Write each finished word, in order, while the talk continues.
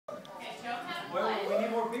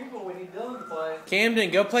people. We need Dylan to play. Camden,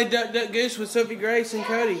 go play Duck, Duck, Goose with Sophie Grace and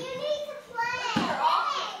Cody. You need to play. They're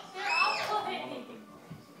all playing.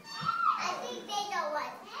 I think they know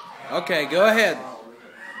what. Okay, go ahead.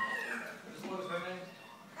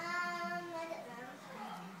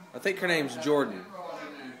 I think her name's Jordan.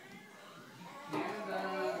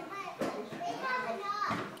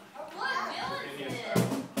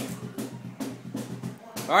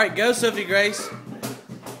 All right, go Sophie Grace.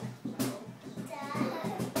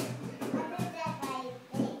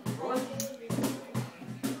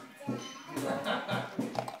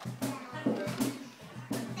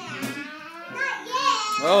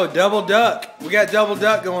 Oh, double duck. We got double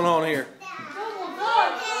duck going on here.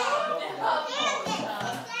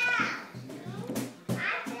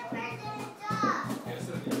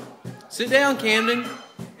 Sit down, Camden.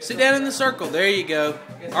 Sit down in the circle. There you go.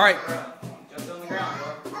 All right.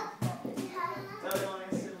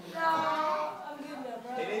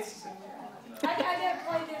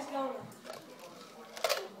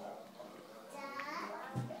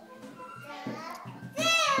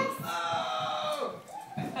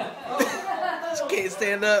 She can't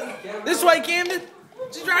stand up. This way, Camden.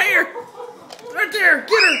 She's right here. Right there.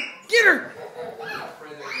 Get her. Get her.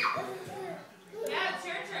 Yeah, it's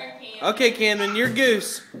your turn, Camden. Okay, Camden, you're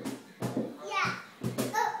Goose. Yeah.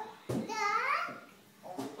 We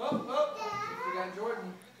got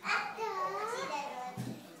Jordan.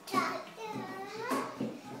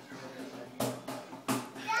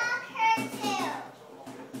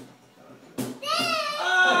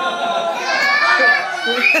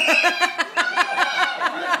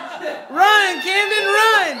 Run, Camden,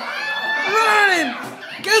 run! Run!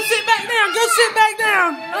 Go sit back down! Go sit back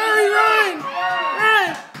down! Hurry, run!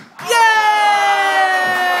 Run! Yay!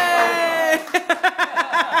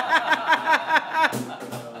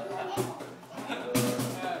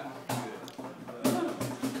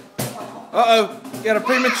 Uh-oh, got a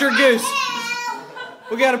premature goose.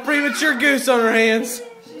 We got a premature goose on our hands.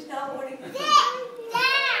 She's not wanting to.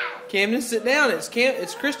 Camden, sit down.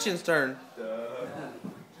 It's Christian's turn.